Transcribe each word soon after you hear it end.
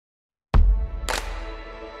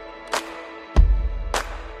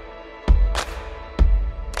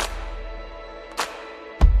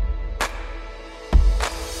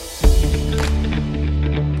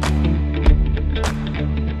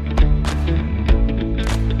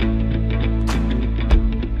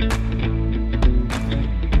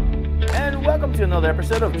another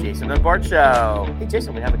episode of Jason and Bart Show. Hey,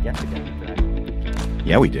 Jason, we have a guest again today.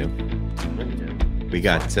 Yeah, we do. Yeah, we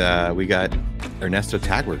do. We got Ernesto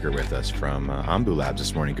Tagwerker with us from Ambu Labs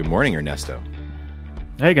this morning. Good morning, Ernesto.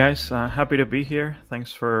 Hey guys, happy to be here.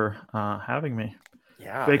 Thanks for having me.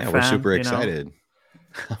 Yeah, Big fan. We're super excited.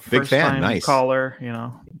 Big fan, nice caller.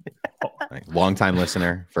 Long time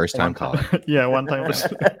listener, first time caller. Yeah, one time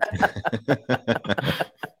listener.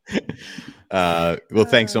 Well,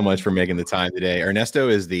 thanks so much for making the time today. Ernesto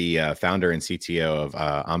is the founder and CTO of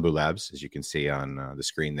Ambu Labs, as you can see on the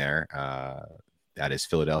screen there. That is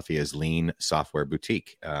Philadelphia's lean software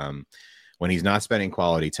boutique. When he's not spending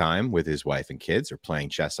quality time with his wife and kids or playing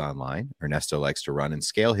chess online, Ernesto likes to run and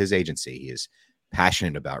scale his agency. He is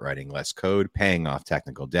passionate about writing less code, paying off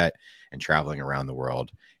technical debt, and traveling around the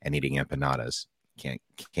world and eating empanadas.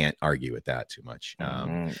 Can't argue with that too much.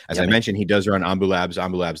 As I mentioned, he does run Ambu Labs.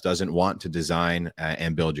 Ambu Labs doesn't want to design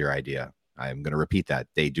and build your idea. I'm going to repeat that.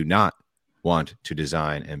 They do not want to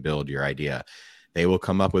design and build your idea. They will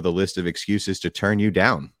come up with a list of excuses to turn you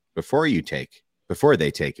down before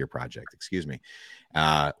they take your project,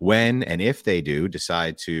 when and if they do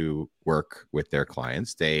decide to work with their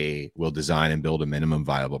clients, they will design and build a minimum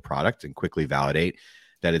viable product and quickly validate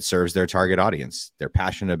that it serves their target audience. They're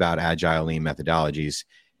passionate about agile lean methodologies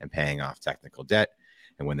and paying off technical debt.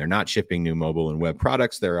 And when they're not shipping new mobile and web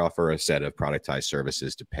products, they offer a set of productized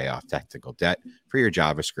services to pay off technical debt for your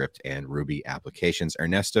JavaScript and Ruby applications.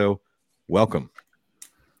 Ernesto, welcome.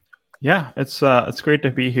 Yeah, it's great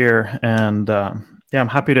to be here, and I'm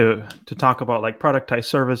happy to talk about like productized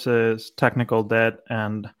services, technical debt,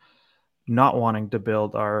 and not wanting to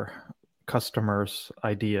build our customers'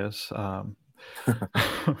 ideas.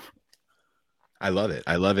 I love it.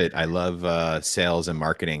 I love sales and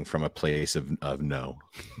marketing from a place of no.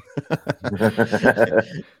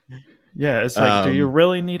 Yeah, it's like, do you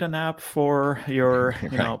really need an app for your,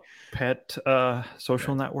 right. pet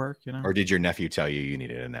social network? Or did your nephew tell you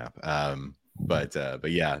needed an app? But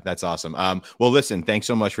yeah, that's awesome. Well, listen, thanks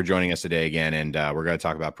so much for joining us today again, and we're going to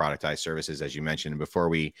talk about productized services, as you mentioned. And before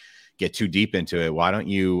we get too deep into it, why don't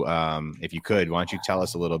you, if you could, why don't you tell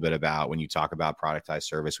us a little bit about when you talk about productized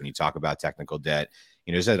service, when you talk about technical debt,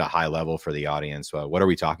 just at a high level for the audience, what are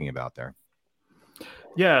we talking about there?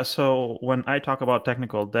 Yeah, so when I talk about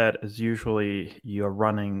technical debt, is usually you're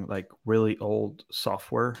running like really old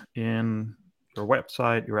software in your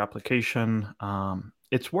website, your application.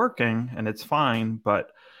 It's working and it's fine,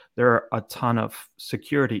 but there are a ton of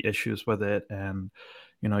security issues with it. And,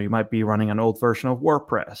 you might be running an old version of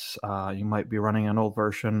WordPress. You might be running an old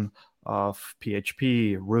version of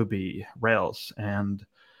PHP, Ruby, Rails, and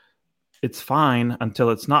it's fine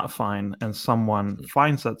until it's not fine, and someone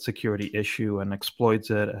finds that security issue and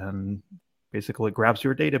exploits it and basically grabs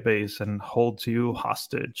your database and holds you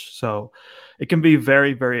hostage. So it can be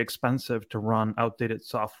very, very expensive to run outdated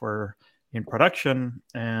software in production,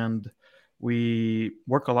 and we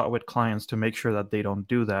work a lot with clients to make sure that they don't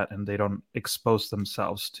do that and they don't expose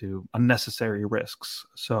themselves to unnecessary risks.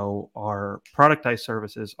 So our productized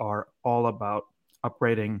services are all about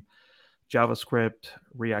upgrading JavaScript,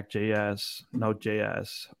 React.js,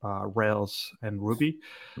 Node.js, Rails, and Ruby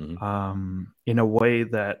in a way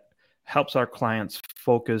that helps our clients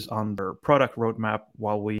focus on their product roadmap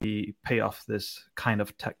while we pay off this kind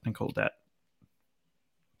of technical debt.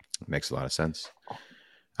 Makes a lot of sense.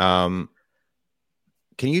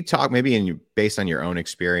 Can you talk maybe based on your own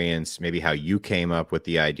experience, maybe how you came up with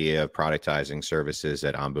the idea of productizing services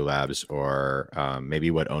at Ambu Labs, or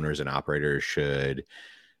maybe what owners and operators should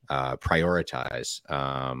prioritize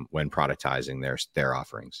when productizing their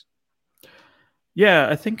offerings? Yeah,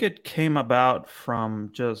 I think it came about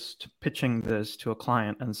from just pitching this to a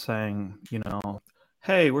client and saying,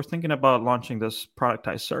 hey, we're thinking about launching this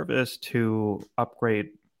productized service to upgrade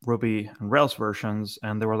Ruby and Rails versions.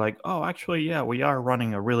 And they were like, oh, actually, yeah, we are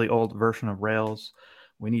running a really old version of Rails.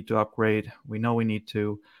 We need to upgrade. We know we need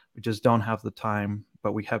to. We just don't have the time,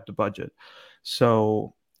 but we have the budget.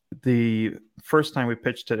 So the first time we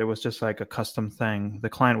pitched it, it was just like a custom thing. The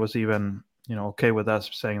client was even, okay with us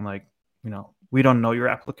saying like, we don't know your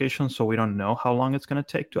application, so we don't know how long it's going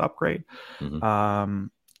to take to upgrade. And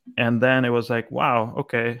then it was like, wow,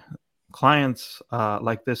 okay, clients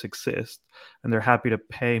like this exist, and they're happy to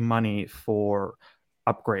pay money for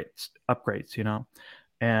upgrades,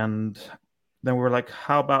 And then we were like,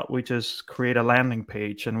 how about we just create a landing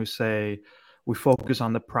page and we focus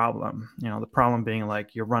on the problem, the problem being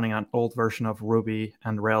like you're running an old version of Ruby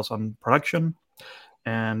and Rails on production,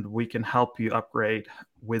 and we can help you upgrade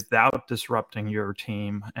without disrupting your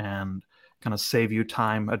team and kind of save you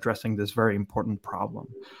time addressing this very important problem.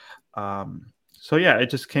 So yeah, it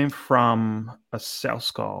just came from a sales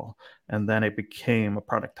call, and then it became a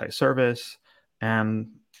productized service, and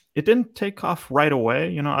it didn't take off right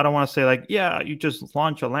away. I don't want to say like, yeah, you just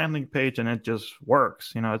launch a landing page and it just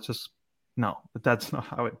works. It's just no, that's not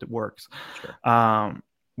how it works. Sure.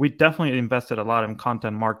 We definitely invested a lot in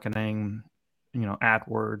content marketing,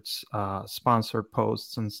 AdWords, sponsored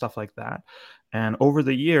posts, and stuff like that. And over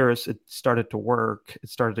the years, it started to work. It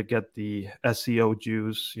started to get the SEO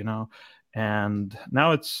juice, and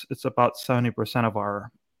now it's about 70% of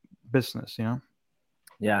our business.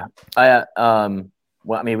 Yeah.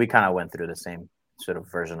 Well, I mean, we kind of went through the same sort of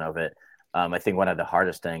version of it. I think one of the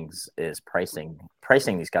hardest things is pricing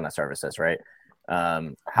these kind of services, right?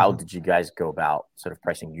 How did you guys go about sort of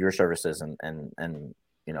pricing your services, and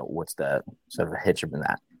what's the sort of a hitch in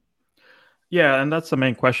that? Yeah, and that's the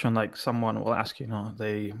main question. Like someone will ask,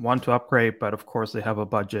 they want to upgrade, but of course they have a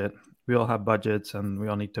budget. We all have budgets, and we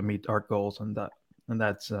all need to meet our goals, and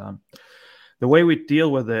that's the way we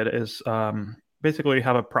deal with it is basically we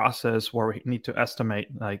have a process where we need to estimate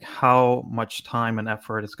like how much time and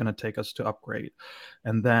effort it's going to take us to upgrade,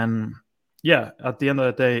 and then at the end of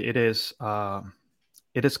the day, it is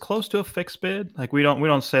close to a fixed bid. Like we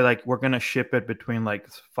don't say like we're going to ship it between like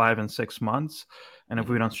 5 and 6 months. And if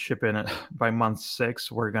we don't ship it by month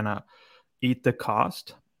 6, we're going to eat the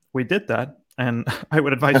cost. We did that. And I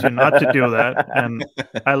would advise you not to do that. And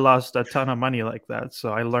I lost a ton of money like that.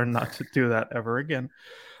 So I learned not to do that ever again.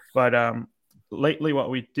 But lately what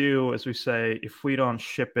we do is we say, if we don't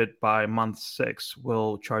ship it by month 6,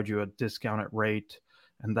 we'll charge you a discounted rate.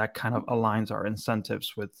 And that kind of aligns our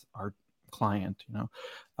incentives with our client,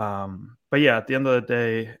 but yeah, at the end of the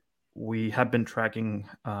day, we have been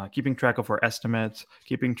keeping track of our estimates,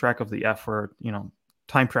 keeping track of the effort,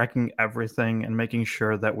 time tracking everything, and making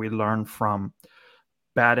sure that we learn from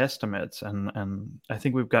bad estimates. And I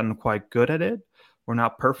think we've gotten quite good at it. We're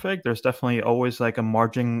not perfect. There's definitely always like a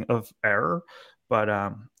margin of error, but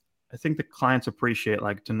I think the clients appreciate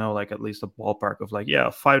like to know like at least a ballpark of like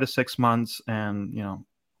 5 to 6 months and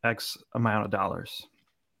X amount of dollars.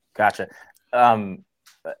 Gotcha. Are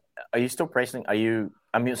you still pricing?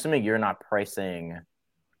 I'm assuming you're not pricing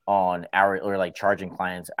on hourly or like charging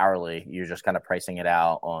clients hourly. You're just kind of pricing it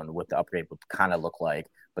out on what the upgrade would kind of look like,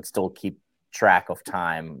 but still keep track of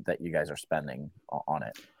time that you guys are spending on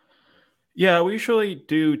it. Yeah, we usually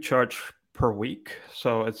do charge per week.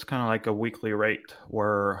 So it's kind of like a weekly rate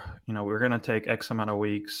where, we're going to take X amount of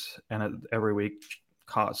weeks, and every week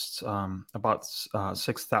costs about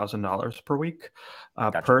 $6,000 per week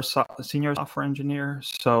Gotcha. per senior software engineer.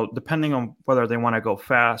 So depending on whether they want to go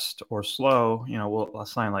fast or slow, we'll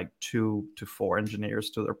assign like 2 to 4 engineers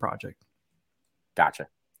to their project. Gotcha.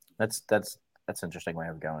 That's interesting way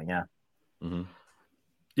of going. Yeah. Mm-hmm.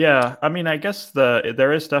 Yeah. I mean, I guess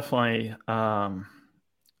there is definitely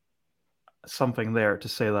something there to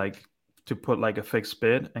say like to put like a fixed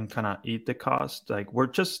bid and kind of eat the cost. Like we're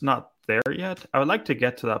just not there yet. I would like to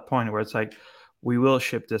get to that point where it's like we will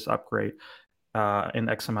ship this upgrade in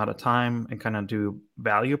X amount of time and kind of do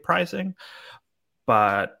value pricing.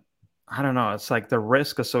 But I don't know. It's like the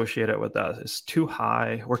risk associated with that is too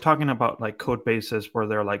high. We're talking about like code bases where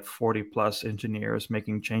there are like 40 plus engineers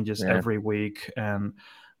making changes every week, and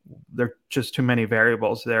there are just too many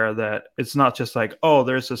variables there that it's not just like, oh,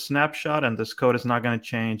 there's a snapshot and this code is not going to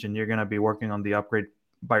change and you're going to be working on the upgrade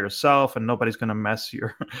by yourself and nobody's going to mess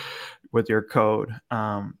with your code.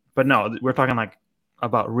 But no, we're talking like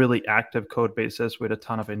about really active code bases with a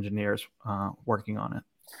ton of engineers working on it.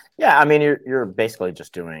 Yeah, I mean, you're basically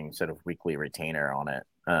just doing sort of weekly retainer on it,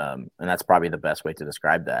 and that's probably the best way to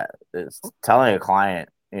describe that. It's telling a client,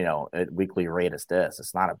 a weekly rate is this.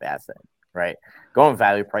 It's not a bad thing, right? Going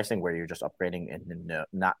value pricing where you're just upgrading and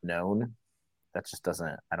not known, that just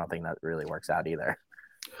doesn't. I don't think that really works out either.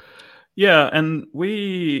 Yeah, and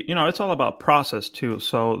we, it's all about process too.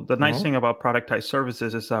 So the nice thing about productized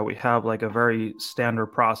services is that we have like a very standard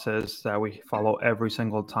process that we follow every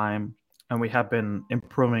single time, and we have been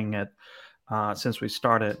improving it since we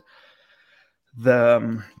started.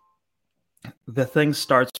 The thing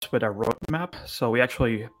starts with a roadmap. So we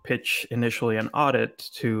actually pitch initially an audit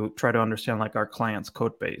to try to understand like our client's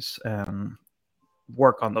code base and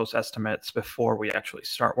work on those estimates before we actually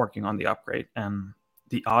start working on the upgrade. And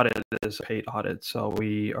the audit is a paid audit, so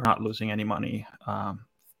we are not losing any money.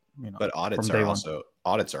 But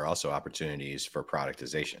audits are also opportunities for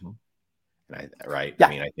productization, right? Yeah. I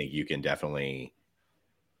mean, I think you can definitely,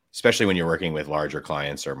 especially when you're working with larger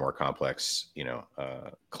clients or more complex,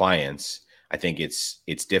 clients. I think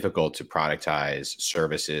it's difficult to productize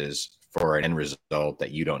services for an end result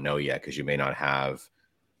that you don't know yet because you may not have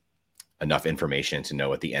enough information to know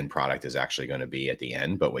what the end product is actually going to be at the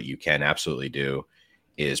end. But what you can absolutely do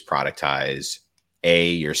is productize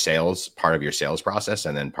your sales, part of your sales process,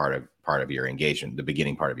 and then part of your engagement, the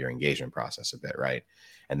beginning part of your engagement process a bit, right?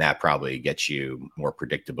 And that probably gets you more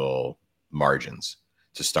predictable margins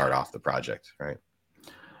to start off the project, right?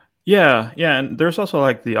 Yeah, and there's also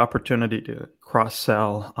like the opportunity to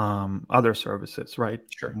cross-sell other services, right?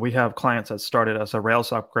 Sure. We have clients that started as a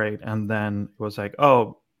Rails upgrade, and then it was like,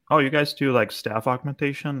 oh, you guys do like staff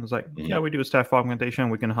augmentation? It's like, yeah, we do staff augmentation.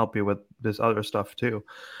 We can help you with this other stuff too.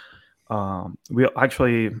 We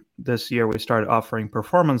actually, this year we started offering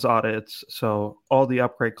performance audits, so all the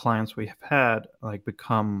upgrade clients we have had like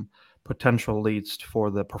become potential leads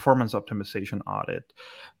for the performance optimization audit.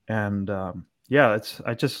 And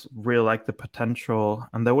I just really like the potential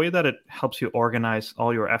and the way that it helps you organize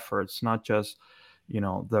all your efforts, not just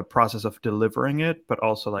the process of delivering it, but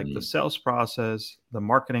also like the sales process, the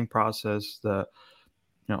marketing process, the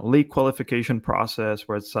lead qualification process,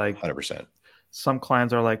 where it's like 100%. Some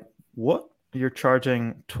clients are like, what, you're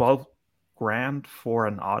charging 12 grand for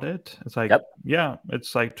an audit? It's like, Yep. Yeah,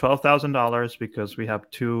 it's like $12,000 because we have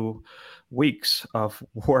 2 weeks of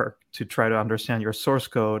work to try to understand your source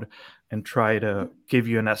code and try to give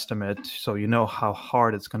you an estimate so you know how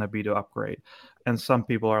hard it's going to be to upgrade. And some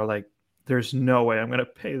people are like, there's no way I'm going to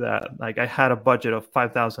pay that. Like, I had a budget of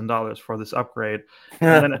 $5,000 for this upgrade.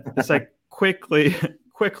 And then it's like quickly,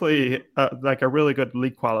 like a really good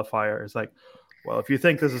lead qualifier is like, well, if you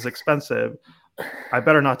think this is expensive, I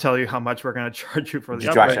better not tell you how much we're going to charge you for the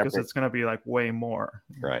upgrade, because it's going to be like way more.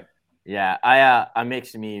 Right. Yeah. It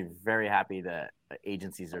makes me very happy that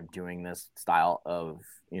agencies are doing this style of,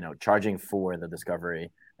 charging for the discovery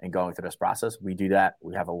and going through this process. We do that.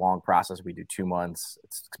 We have a long process. We do 2 months.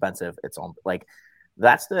 It's expensive. It's on like,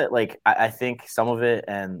 that's the, like, I think some of it,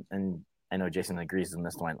 and I know Jason agrees in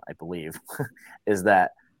this one, I believe, is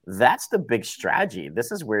that's the big strategy.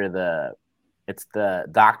 This is where it's the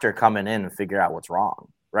doctor coming in and figure out what's wrong,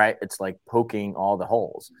 right? It's like poking all the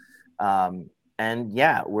holes. And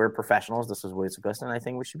yeah, we're professionals. This is what it's supposed to, and I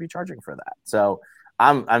think we should be charging for that. So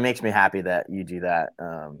it makes me happy that you do that.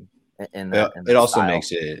 It also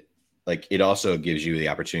makes it like, it also gives you the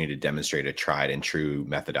opportunity to demonstrate a tried and true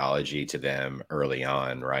methodology to them early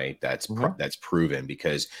on, right? That's proven,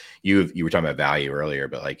 because you were talking about value earlier,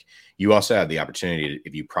 but like, you also have the opportunity to,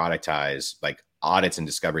 if you productize, like, audits and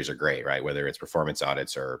discoveries are great, right? Whether it's performance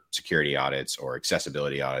audits or security audits or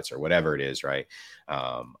accessibility audits or whatever it is, right?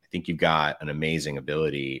 I think you've got an amazing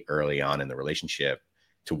ability early on in the relationship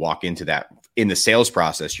to walk into that. In the sales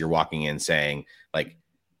process, you're walking in saying, like,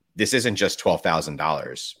 this isn't just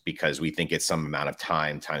 $12,000 because we think it's some amount of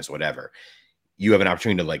time times whatever. You have an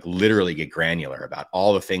opportunity to like literally get granular about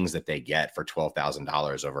all the things that they get for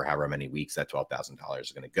 $12,000 over however many weeks that $12,000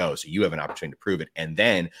 is going to go. So you have an opportunity to prove it. And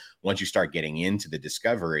then once you start getting into the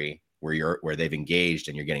discovery where they've engaged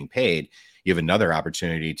and you're getting paid, you have another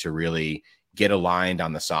opportunity to really get aligned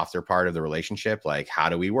on the softer part of the relationship. Like, how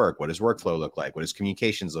do we work? What does workflow look like? What does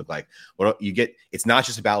communications look like? What you get? It's not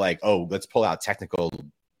just about like, oh, let's pull out technical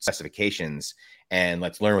specifications and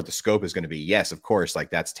let's learn what the scope is going to be. Yes, of course, like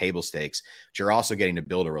that's table stakes, but you're also getting to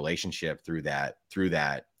build a relationship through that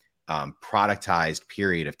productized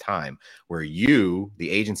period of time where you, the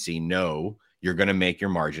agency, know you're going to make your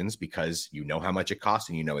margins because you know how much it costs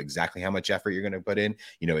and you know exactly how much effort you're going to put in,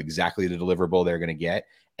 you know exactly the deliverable they're going to get,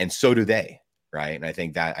 and so do they, right? And I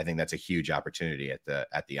think that's a huge opportunity at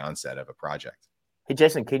the onset of a project. Hey,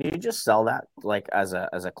 Jason, can you just sell that like as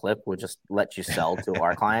a clip? We'll just let you sell to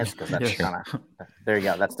our clients, because that's kind of, there you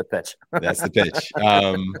go. That's the pitch. That's the pitch.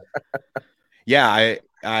 Yeah,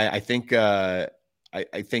 I think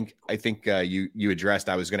you addressed.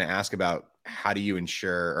 I was going to ask about how do you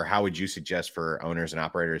ensure, or how would you suggest for owners and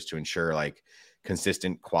operators to ensure like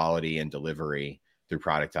consistent quality and delivery through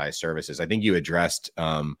productized services? I think you addressed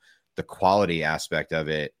the quality aspect of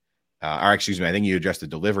it. I think you addressed the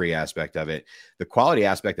delivery aspect of it. The quality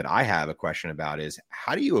aspect that I have a question about is,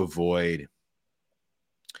 how do you avoid,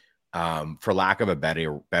 for lack of a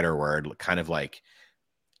better word, kind of like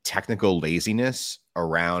technical laziness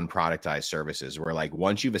around productized services, where like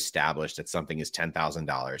once you've established that something is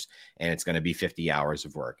 $10,000 and it's going to be 50 hours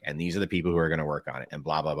of work, and these are the people who are going to work on it, and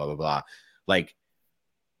blah, blah, blah, blah, blah. Like,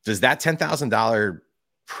 does that $10,000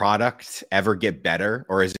 product ever get better,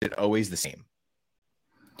 or is it always the same?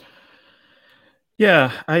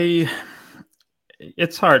 Yeah,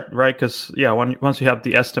 it's hard, right? Because once you have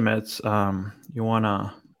the estimates, you want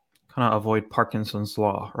to kind of avoid Parkinson's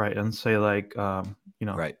law, right? And say like,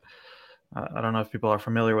 right. I don't know if people are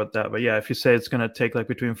familiar with that, but yeah, if you say it's going to take like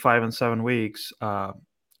between 5 and 7 weeks,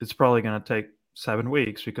 it's probably going to take 7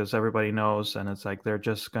 weeks because everybody knows, and it's like they're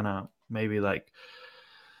just gonna maybe like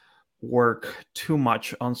work too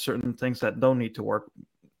much on certain things that don't need to work.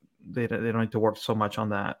 They don't need to work so much on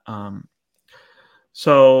that.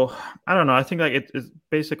 So I don't know. I think like it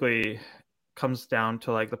basically comes down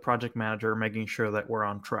to like the project manager making sure that we're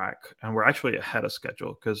on track and we're actually ahead of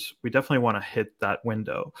schedule, because we definitely want to hit that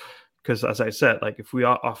window. Because as I said, like if we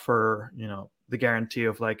offer, the guarantee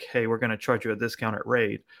of like, hey, we're going to charge you a discounted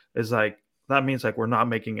rate, is like, that means like we're not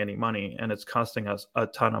making any money and it's costing us a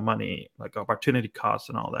ton of money, like opportunity costs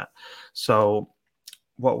and all that. So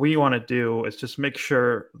what we want to do is just make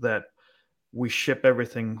sure that we ship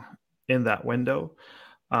everything in that window.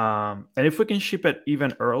 And if we can ship it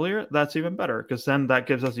even earlier, that's even better, because then that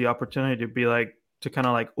gives us the opportunity to be like, to kind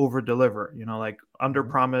of like over deliver, like under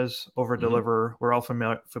promise, over deliver. We're all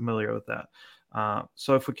familiar with that.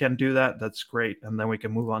 So if we can do that, that's great. And then we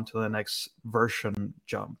can move on to the next version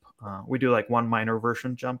jump. We do like one minor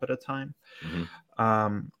version jump at a time.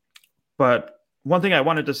 But one thing I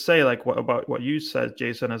wanted to say, like about what you said,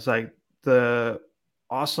 Jason, is like the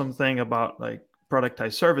awesome thing about like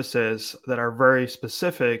productized services that are very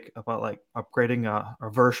specific about like upgrading a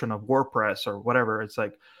version of WordPress or whatever. It's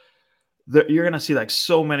like you're going to see like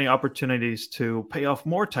so many opportunities to pay off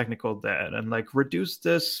more technical debt and like reduce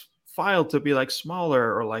this file to be like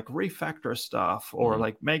smaller, or like refactor stuff, or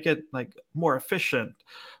like make it like more efficient.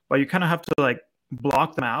 But you kind of have to like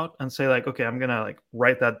block them out and say like, okay, I'm gonna like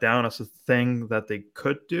write that down as a thing that they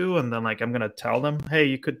could do, and then like I'm gonna tell them, hey,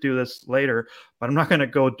 you could do this later, but I'm not gonna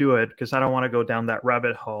go do it because I don't want to go down that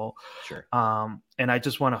rabbit hole. Sure. And I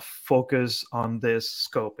just want to focus on this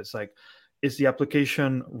scope. It's like, is the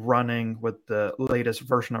application running with the latest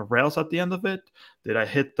version of Rails at the end of it? Did I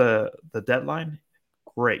hit the deadline?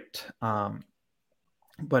 Great.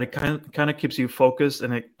 But it kind of keeps you focused,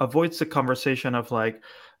 and it avoids the conversation of like,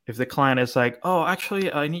 if the client is like, oh,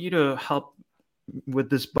 actually, I need you to help with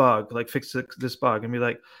this bug, like fix this bug, and we'd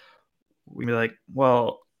be like,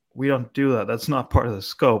 well, we don't do that. That's not part of the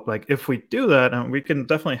scope. Like if we do that, and we can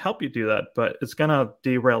definitely help you do that, but it's going to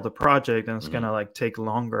derail the project, and it's going to like take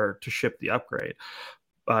longer to ship the upgrade.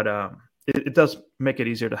 But it does make it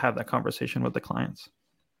easier to have that conversation with the clients.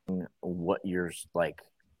 What you're like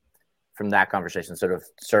from that conversation, sort of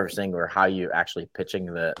servicing, or how you actually pitching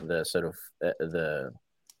the sort of the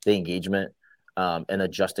engagement, and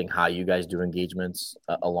adjusting how you guys do engagements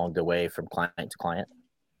along the way from client to client?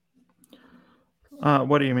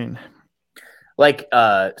 What do you mean? Like,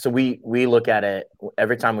 so we look at it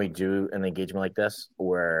every time we do an engagement like this,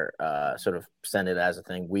 or sort of send it as a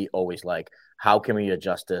thing. We always like, how can we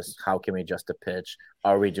adjust this? How can we adjust the pitch?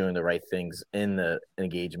 Are we doing the right things in the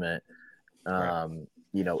engagement? Right.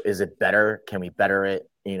 Is it better? Can we better it?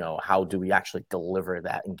 How do we actually deliver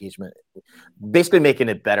that engagement? Basically making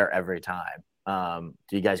it better every time.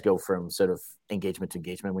 Do you guys go from sort of engagement to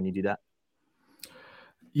engagement when you do that?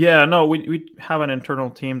 Yeah, no, we have an internal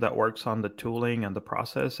team that works on the tooling and the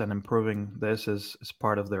process, and improving this is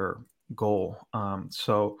part of their goal.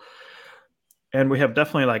 And we have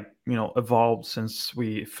definitely like, evolved since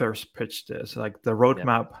we first pitched this. Like the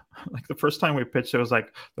roadmap, like the first time we pitched it was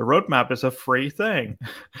like, the roadmap is a free thing.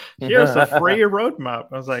 Here's a free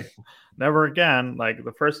roadmap. I was like, never again. Like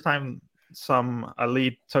the first time a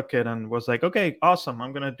lead took it and was like, okay, awesome,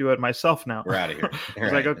 I'm going to do it myself now. We're out of here. I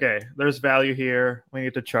was like, okay, there's value here. We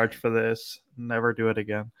need to charge for this. Never do it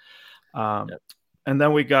again. And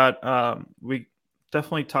then we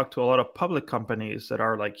definitely talked to a lot of public companies that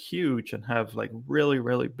are like huge and have like really,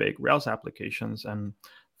 really big Rails applications. And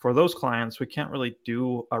for those clients, we can't really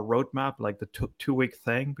do a roadmap like the 2-week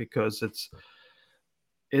thing, because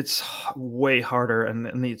it's way harder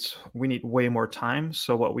and we need way more time.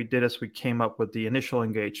 So what we did is we came up with the initial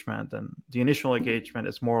engagement, and the initial engagement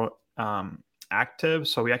is more active.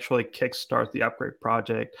 So we actually kickstart the upgrade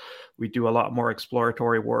project. We do a lot more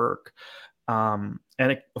exploratory work.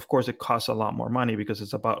 And of course, it costs a lot more money because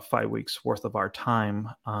it's about 5 weeks worth of our time.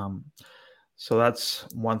 So that's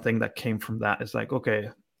one thing that came from that, is like, okay,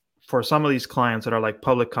 for some of these clients that are like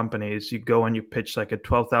public companies, you go and you pitch like a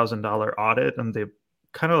 $12,000 audit, and they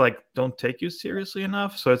kind of like don't take you seriously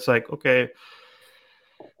enough. So it's like, okay,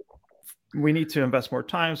 we need to invest more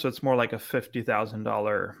time. So it's more like a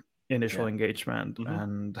 $50,000 initial engagement.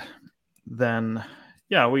 And then,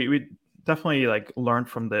 we definitely like learned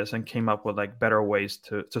from this and came up with like better ways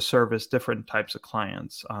to service different types of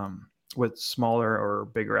clients with smaller or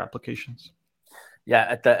bigger applications.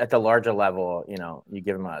 Yeah, at the larger level, you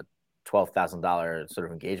give them a $12,000 sort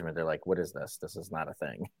of engagement. They're like, what is this? This is not a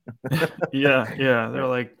thing. Yeah. They're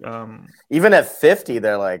like, even at 50,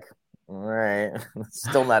 they're like, all right,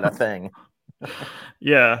 still not a thing.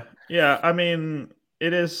 Yeah. Yeah, I mean,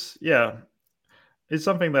 it is. Yeah, it's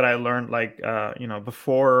something that I learned, like,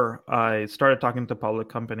 before I started talking to public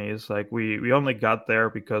companies. Like, we only got there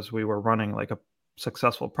because we were running like a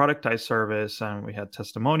successful productized service, and we had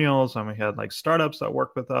testimonials, and we had like startups that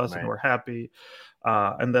worked with us and Right. were happy.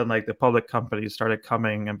 And then like the public companies started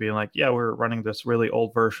coming and being like, yeah, we're running this really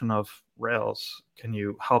old version of Rails. Can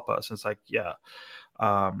you help us? And it's like, yeah.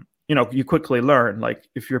 You quickly learn, like,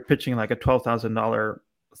 if you're pitching like a $12,000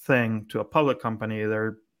 thing to a public company,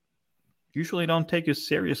 they're usually don't take you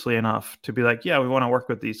seriously enough to be like, yeah, we want to work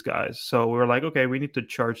with these guys. So we were like, okay, we need to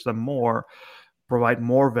charge them more, provide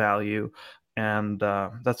more value. And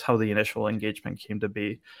that's how the initial engagement came to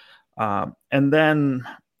be. And then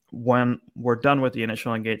when we're done with the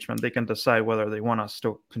initial engagement, they can decide whether they want us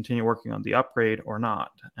to continue working on the upgrade or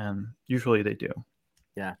not. And usually they do.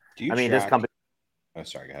 Yeah. Do you I mean, track? this company. Oh,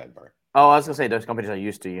 sorry. Go ahead, Bart. Oh, I was gonna say those companies are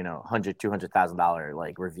used to, $100,000-$200,000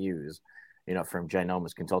 like reviews, from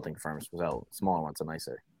ginormous consulting firms. So smaller ones are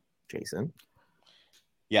nicer. Jason.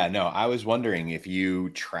 Yeah, no, I was wondering if you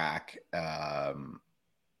track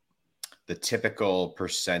the typical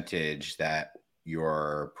percentage that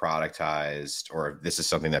your productized, or this is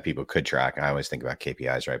something that people could track. I always think about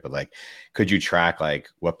KPIs, right? But like, could you track like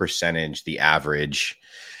what percentage the average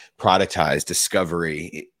productized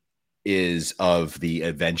discovery is of the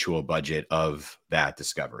eventual budget of that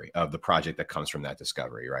discovery, of the project that comes from that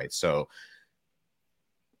discovery, right? So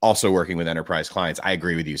also working with enterprise clients, I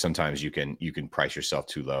agree with you. Sometimes you can price yourself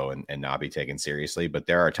too low and not be taken seriously. But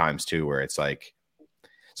there are times too where it's like,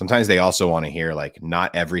 sometimes they also want to hear like,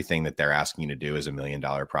 not everything that they're asking you to do is $1 million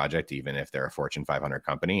project, even if they're a Fortune 500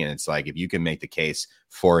 company. And it's like, if you can make the case,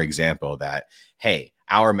 for example, that, hey,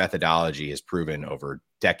 our methodology has proven over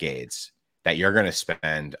decades that you're going to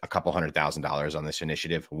spend a couple $100,000 on this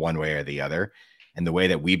initiative one way or the other. And the way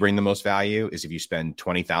that we bring the most value is if you spend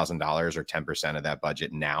 $20,000 or 10% of that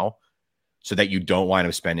budget now, so that you don't wind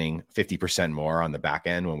up spending 50% more on the back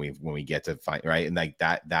end when we get to find, right? And like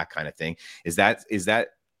that kind of thing. Is that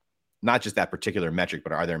not just that particular metric,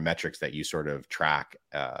 but are there metrics that you sort of track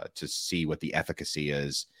to see what the efficacy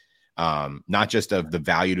is, not just of the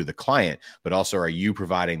value to the client, but also are you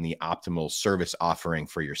providing the optimal service offering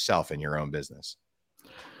for yourself and your own business?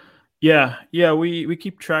 Yeah, we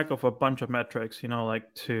keep track of a bunch of metrics,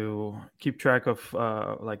 like to keep track of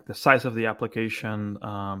like the size of the application,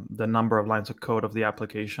 the number of lines of code of the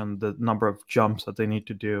application, the number of jumps that they need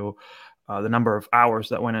to do, the number of hours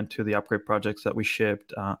that went into the upgrade projects that we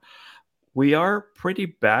shipped. We are pretty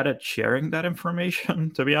bad at sharing that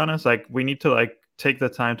information, to be honest. Like, we need to like take the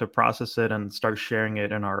time to process it and start sharing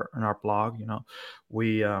it in our blog.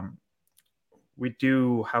 We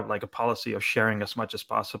do have like a policy of sharing as much as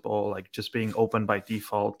possible, like just being open by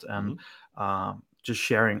default, and just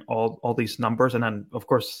sharing all these numbers, and then of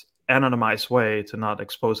course anonymized way to not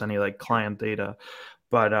expose any like client data.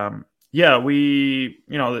 But yeah,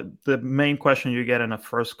 the main question you get in a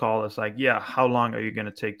first call is like, yeah, how long are you going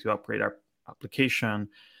to take to upgrade our application?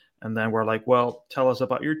 And then we're like, well, tell us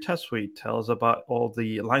about your test suite, tell us about all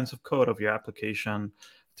the lines of code of your application,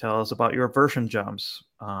 tell us about your version jumps.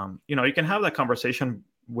 You can have that conversation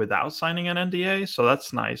without signing an NDA, so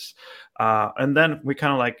that's nice. And then we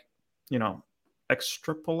kind of like,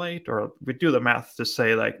 extrapolate, or we do the math to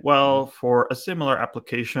say like, well, for a similar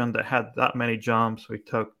application that had that many jumps, we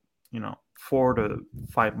took 4 to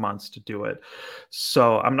 5 months to do it.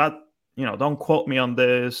 So I'm not, don't quote me on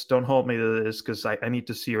this, don't hold me to this, because I need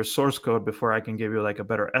to see your source code before I can give you like a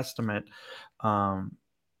better estimate.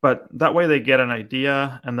 But that way they get an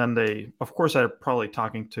idea, and then they, of course, are probably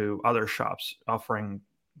talking to other shops offering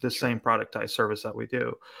the same productized service that we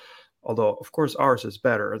do. Although, of course, ours is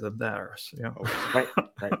better than theirs. Right.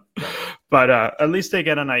 But at least they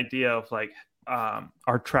get an idea of like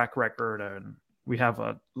our track record, and we have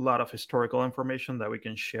a lot of historical information that we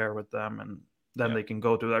can share with them, and then they can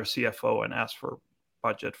go to their CFO and ask for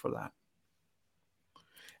budget for that.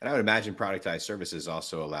 And I would imagine productized services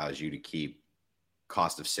also allows you to keep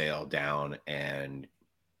cost of sale down and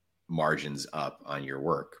margins up on your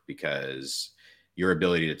work, because your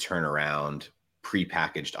ability to turn around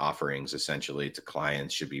prepackaged offerings essentially to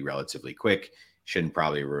clients should be relatively quick. You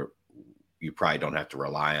probably don't have to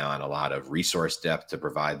rely on a lot of resource depth to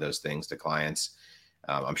provide those things to clients.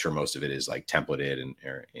 I'm sure most of it is like templated and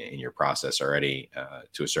in your process already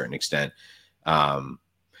to a certain extent.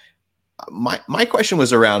 My question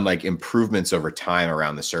was around like improvements over time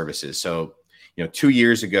around the services. So, 2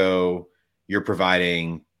 years ago, you're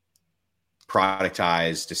providing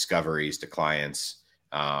productized discoveries to clients.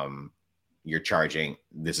 You're charging,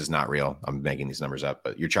 this is not real, I'm making these numbers up,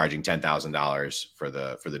 but you're charging $10,000 for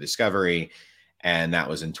the discovery. And that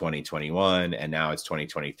was in 2021. And now it's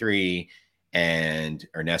 2023. And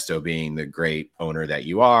Ernesto, being the great owner that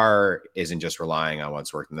you are, isn't just relying on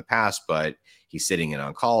what's worked in the past, but he's sitting in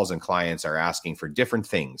on calls, and clients are asking for different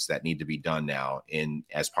things that need to be done now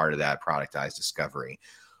as part of that productized discovery.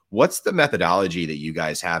 What's the methodology that you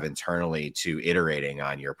guys have internally to iterating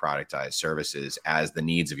on your productized services as the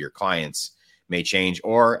needs of your clients may change,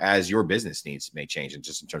 or as your business needs may change, and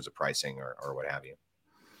just in terms of pricing or what have you?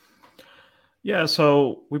 Yeah,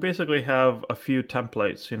 so we basically have a few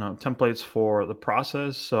templates, templates for the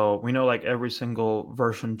process. So we know like every single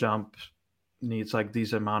version jump needs like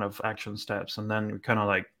these amount of action steps. And then we kind of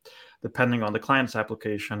like, depending on the client's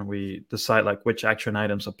application, we decide like which action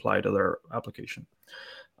items apply to their application.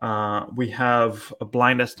 We have a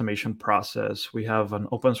blind estimation process. We have an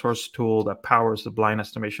open source tool that powers the blind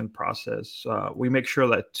estimation process. We make sure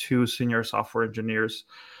that 2 senior software engineers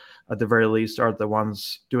at the very least are the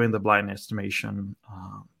ones doing the blind estimation.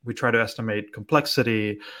 We try to estimate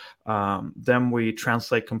complexity. Then we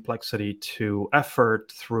translate complexity to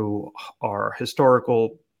effort through our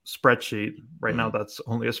historical spreadsheet. Right now, that's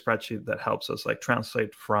only a spreadsheet that helps us like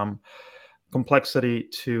translate from complexity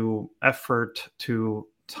to effort to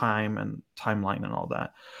time and timeline and all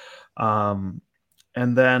that.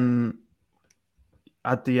 And then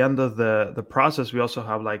at the end of the process, we also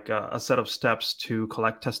have like a set of steps to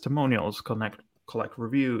collect testimonials, collect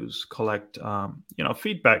reviews, collect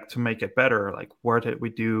feedback to make it better. Like, where did we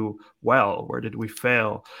do well? Where did we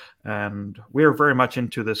fail? And we are very much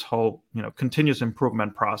into this whole continuous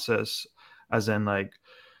improvement process, as in like,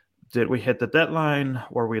 did we hit the deadline?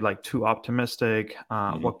 Were we like too optimistic?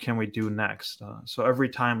 What can we do next? So every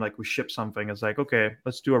time like we ship something, it's like, okay,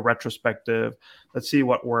 let's do a retrospective. Let's see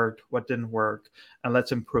what worked, what didn't work, and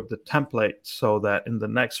let's improve the template so that in the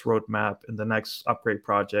next roadmap, in the next upgrade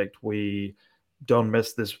project, we don't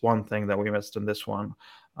miss this one thing that we missed in this one.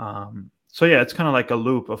 So yeah, it's kind of like a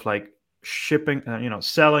loop of like shipping,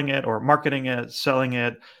 selling it or marketing it, selling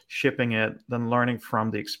it, shipping it, then learning from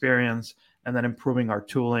the experience, and then improving our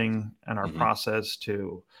tooling and our process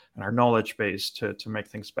and our knowledge base to make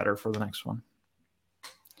things better for the next one.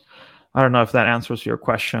 I don't know if that answers your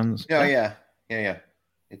questions. Yeah,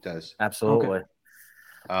 it does. Absolutely. Okay.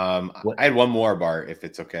 I had one more, Bart, if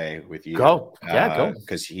it's okay with you. Go. Go.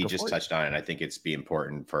 Because he just touched on it. I think it's be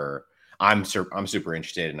important I'm super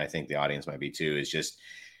interested, and I think the audience might be too, is just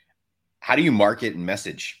how do you market and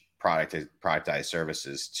message productized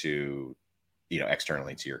services to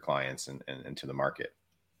externally to your clients and to the market?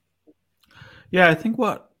 Yeah, I think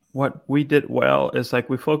what we did well is like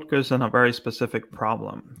we focused on a very specific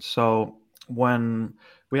problem. So when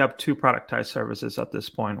we have 2 productized services at this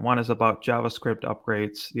point, one is about JavaScript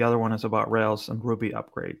upgrades, the other one is about Rails and Ruby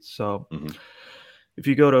upgrades. So if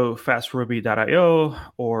you go to fastruby.io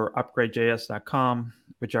or upgradejs.com,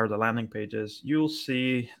 which are the landing pages, you'll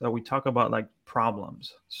see that we talk about like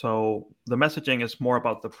problems. So the messaging is more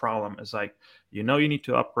about the problem. It's like, you need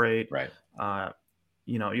to upgrade. Right.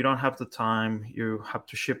 You don't have the time. You have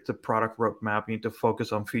to ship the product roadmap. You need to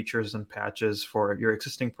focus on features and patches for your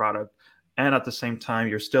existing product. And at the same time,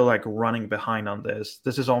 you're still like running behind on this.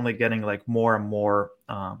 This is only getting like more and more,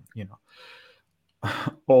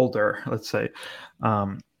 older, let's say,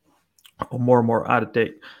 more and more out of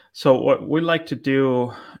date. So what we like to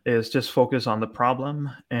do is just focus on the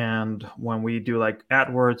problem. And when we do like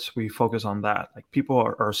AdWords, we focus on that. Like people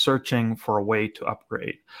are searching for a way to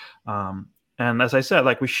upgrade. And as I said,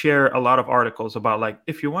 like we share a lot of articles about like,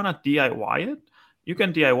 if you want to DIY it, you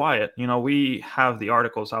can DIY it. We have the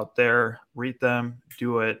articles out there, read them,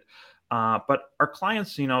 do it. But our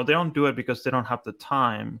clients, they don't do it because they don't have the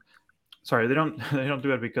time. Sorry, they don't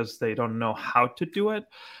do it because they don't know how to do it.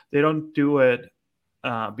 They don't do it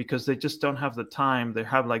because they just don't have the time. They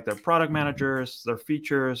have like their product managers, their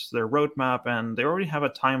features, their roadmap, and they already have a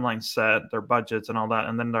timeline set, their budgets and all that.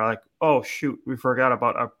 And then they're like, oh, shoot, we forgot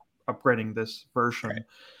about upgrading this version. Right.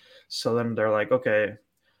 So then they're like, okay,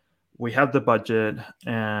 we have the budget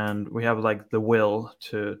and we have like the will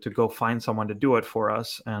to go find someone to do it for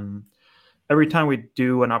us. And every time we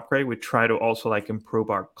do an upgrade, we try to also like improve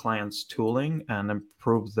our clients' tooling and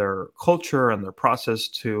improve their culture and their process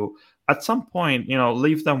to, at some point,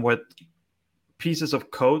 leave them with pieces of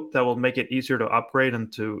code that will make it easier to upgrade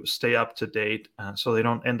and to stay up to date, so they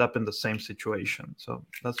don't end up in the same situation. So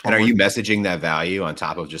that's. And are you messaging that value on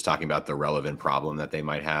top of just talking about the relevant problem that they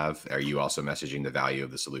might have? Are you also messaging the value of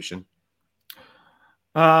the solution?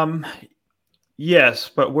 Yes,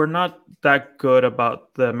 but we're not that good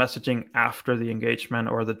about the messaging after the engagement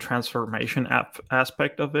or the transformation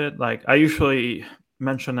aspect of it. Like I usually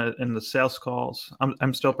mention it in the sales calls.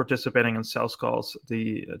 I'm still participating in sales calls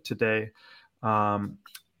today. And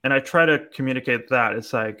I try to communicate that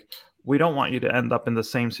it's like, we don't want you to end up in the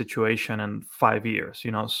same situation in 5 years,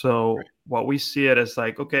 So Right. what we see it as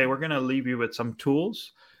like, okay, we're going to leave you with some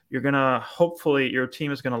tools. You're going to, hopefully your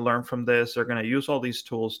team is going to learn from this. They're going to use all these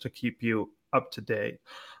tools to keep you up to date.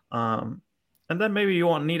 And then maybe you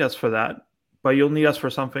won't need us for that, but you'll need us for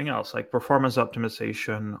something else like performance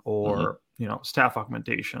optimization or, staff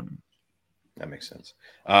augmentation. That makes sense.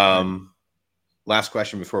 Last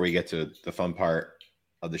question before we get to the fun part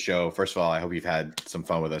of the show. First of all, I hope you've had some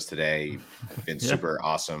fun with us today. You've been super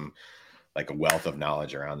awesome, like a wealth of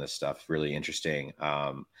knowledge around this stuff. Really interesting.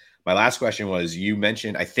 My last question was, you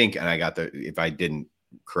mentioned, I think, and I got if I didn't,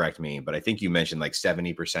 correct me, but I think you mentioned like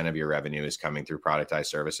 70% of your revenue is coming through productized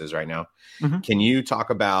services right now. Mm-hmm. Can you talk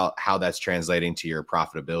about how that's translating to your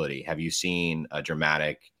profitability? Have you seen a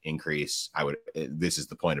dramatic increase? This is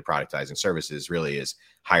the point of productizing services, really, is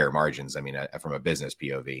higher margins. I mean, from a business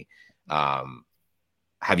POV,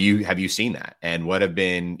 have you seen that? And what have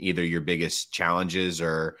been either your biggest challenges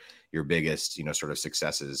or your biggest, sort of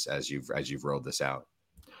successes as you've rolled this out?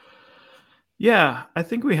 Yeah, I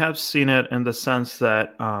think we have seen it in the sense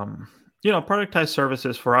that, productized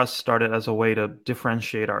services for us started as a way to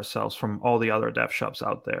differentiate ourselves from all the other dev shops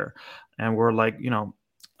out there. And we're like,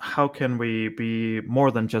 how can we be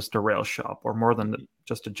more than just a Rails shop or more than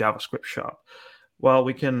just a JavaScript shop? Well,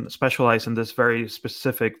 we can specialize in this very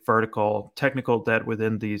specific vertical technical debt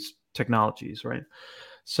within these technologies, right?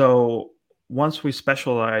 So once we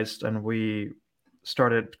specialized and we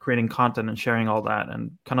started creating content and sharing all that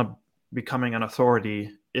and kind of becoming an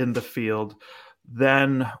authority in the field,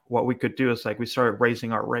 then what we could do is like we started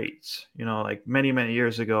raising our rates. Like many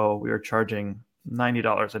years ago, we were charging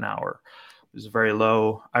 $90 an hour. It was very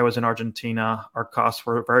low. I was in Argentina. Our costs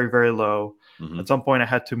were very, very low. Mm-hmm. At some point, I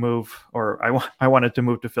had to move, or I wanted to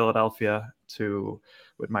move to Philadelphia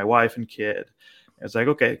with my wife and kid. It's like,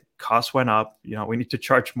 okay, costs went up. We need to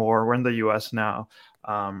charge more. We're in the U.S. now.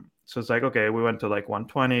 So it's like, okay, we went to like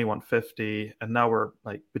 120, 150, and now we're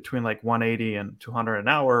like between like 180 and 200 an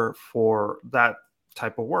hour for that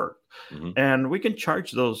type of work. Mm-hmm. And we can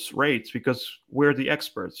charge those rates because we're the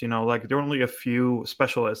experts, like there are only a few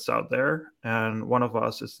specialists out there and one of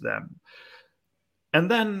us is them. And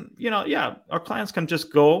then, our clients can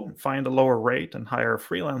just go find a lower rate and hire a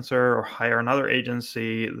freelancer or hire another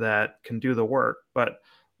agency that can do the work. But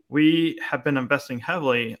we have been investing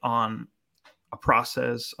heavily on a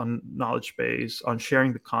process, on knowledge base, on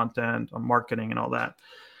sharing the content, on marketing and all that.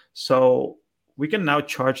 So we can now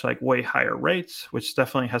charge like way higher rates, which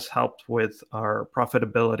definitely has helped with our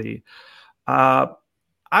profitability. I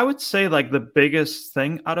would say like the biggest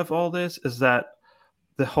thing out of all this is that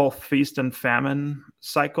the whole feast and famine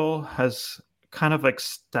cycle has kind of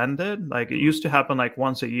extended. Like it used to happen like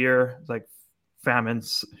once a year, like famine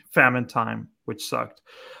time, which sucked.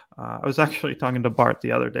 I was actually talking to Bart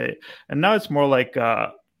the other day, and now it's more like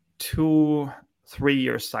a 2-3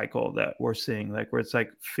 year cycle that we're seeing, like where it's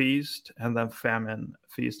like feast and then famine,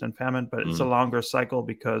 feast and famine, but it's a longer cycle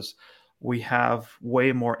because we have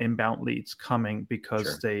way more inbound leads coming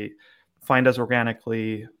because they find us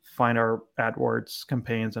organically, find our AdWords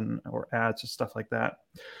campaigns or ads and stuff like that.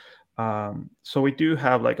 So we do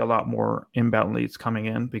have like a lot more inbound leads coming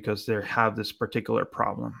in because they have this particular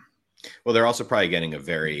problem. Well, they're also probably getting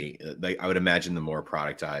I would imagine the more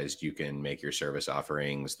productized you can make your service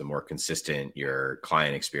offerings, the more consistent your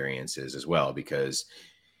client experience is as well, because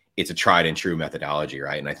it's a tried and true methodology,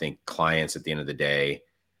 right? And I think clients at the end of the day,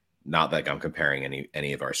 not that I'm comparing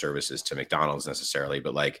any of our services to McDonald's necessarily,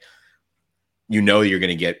 but like, you're going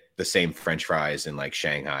to get the same French fries in like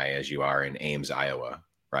Shanghai as you are in Ames, Iowa,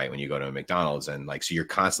 right? When you go to a McDonald's, and like, so you're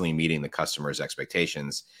constantly meeting the customer's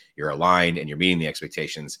expectations, you're aligned and you're meeting the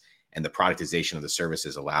expectations, and the productization of the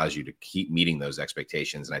services allows you to keep meeting those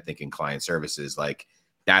expectations. And I think in client services, like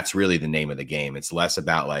that's really the name of the game. It's less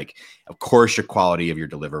about like, of course, your quality of your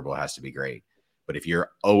deliverable has to be great, but if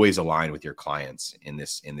you're always aligned with your clients in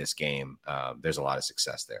this game, there's a lot of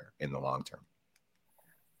success there in the long term.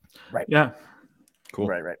 Right. Yeah. Cool.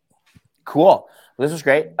 Right. Cool. This was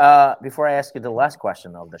great. Before I ask you the last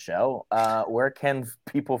question of the show, where can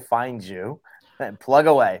people find you? Plug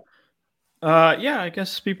away. I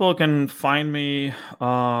guess people can find me.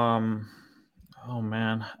 Oh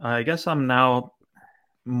man, I guess I'm now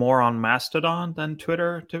more on Mastodon than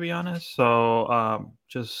Twitter, to be honest. So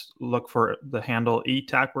just look for the handle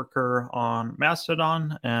Tagwerker on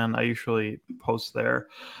Mastodon, and I usually post there.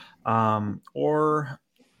 Or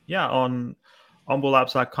on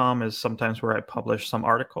ombulabs.com is sometimes where I publish some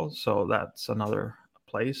articles. So that's another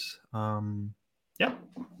place. Awesome.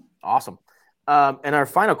 And our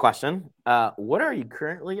final question, what are you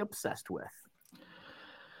currently obsessed with?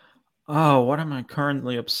 Oh, what am I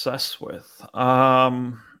currently obsessed with?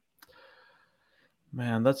 Man,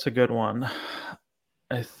 that's a good one.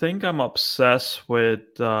 I think I'm obsessed with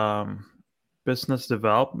business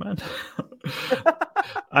development.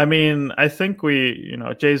 I mean, I think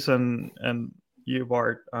Jason and you,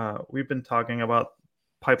 Bart, we've been talking about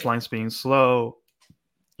pipelines being slow,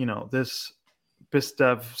 this biz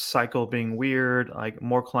dev cycle being weird, like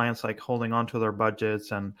more clients like holding on to their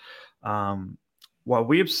budgets. And um, what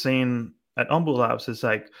we've seen at Ombu Labs is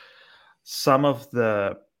like some of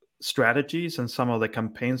the strategies and some of the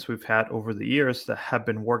campaigns we've had over the years that have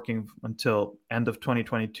been working until end of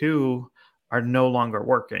 2022 are no longer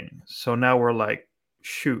working. So now we're like,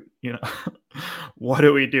 shoot, what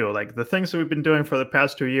do we do? Like the things that we've been doing for the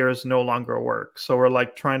past 2 years no longer work. So we're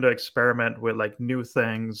like trying to experiment with like new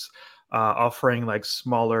things, offering like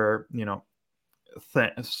smaller,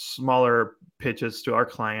 smaller pitches to our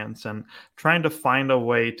clients and trying to find a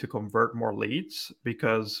way to convert more leads,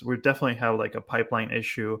 because we definitely have like a pipeline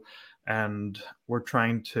issue, and we're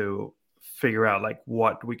trying to figure out like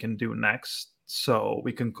what we can do next so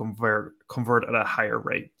we can convert at a higher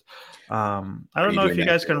rate. I don't know if you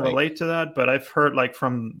guys can relate to that, but I've heard like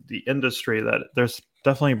from the industry that there's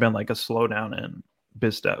definitely been like a slowdown in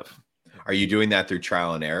biz dev. Are you doing that through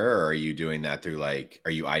trial and error, or are you doing that through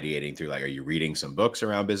are you ideating through are you reading some books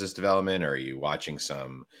around business development, or are you watching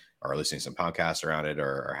some or listening to some podcasts around it,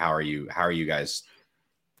 or how are you guys,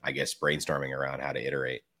 I guess, brainstorming around how to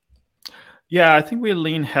iterate? Yeah, I think we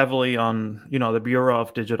lean heavily on, the Bureau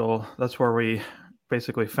of Digital. That's where we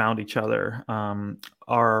basically found each other.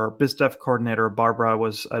 Our BizDev coordinator, Barbara,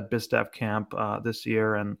 was at BizDev camp this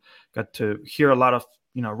year and got to hear a lot of,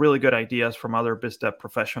 really good ideas from other BizDev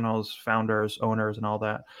professionals, founders, owners, and all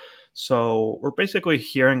that. So we're basically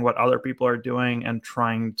hearing what other people are doing and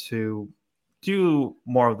trying to do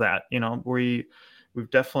more of that. We've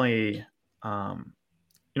definitely,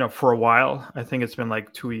 for a while, I think it's been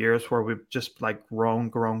like 2 years where we've just like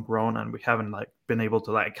grown, and we haven't like been able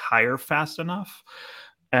to like hire fast enough.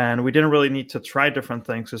 And we didn't really need to try different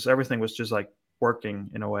things because everything was just like working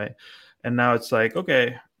in a way. And now it's like,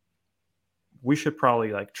 okay, we should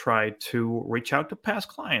probably like try to reach out to past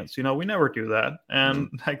clients. We never do that. And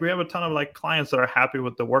like we have a ton of like clients that are happy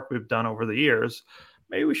with the work we've done over the years.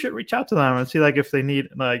 Maybe we should reach out to them and see like if they need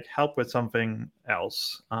like help with something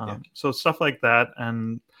else. So stuff like that.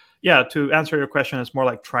 And yeah, to answer your question, it's more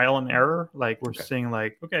like trial and error. Like we're seeing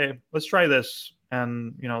like, okay, let's try this.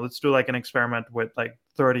 And, let's do like an experiment with like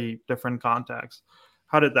 30 different contacts.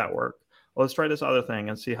 How did that work? Well, let's try this other thing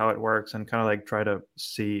and see how it works and kind of like try to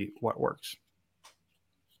see what works.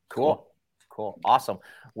 Cool. Awesome.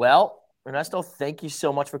 Well, Ernesto, thank you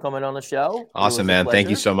so much for coming on the show. Awesome, man. Thank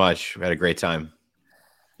you so much. We had a great time.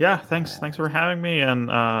 Yeah, thanks for having me. And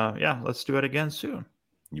let's do it again soon.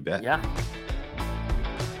 You bet. Yeah.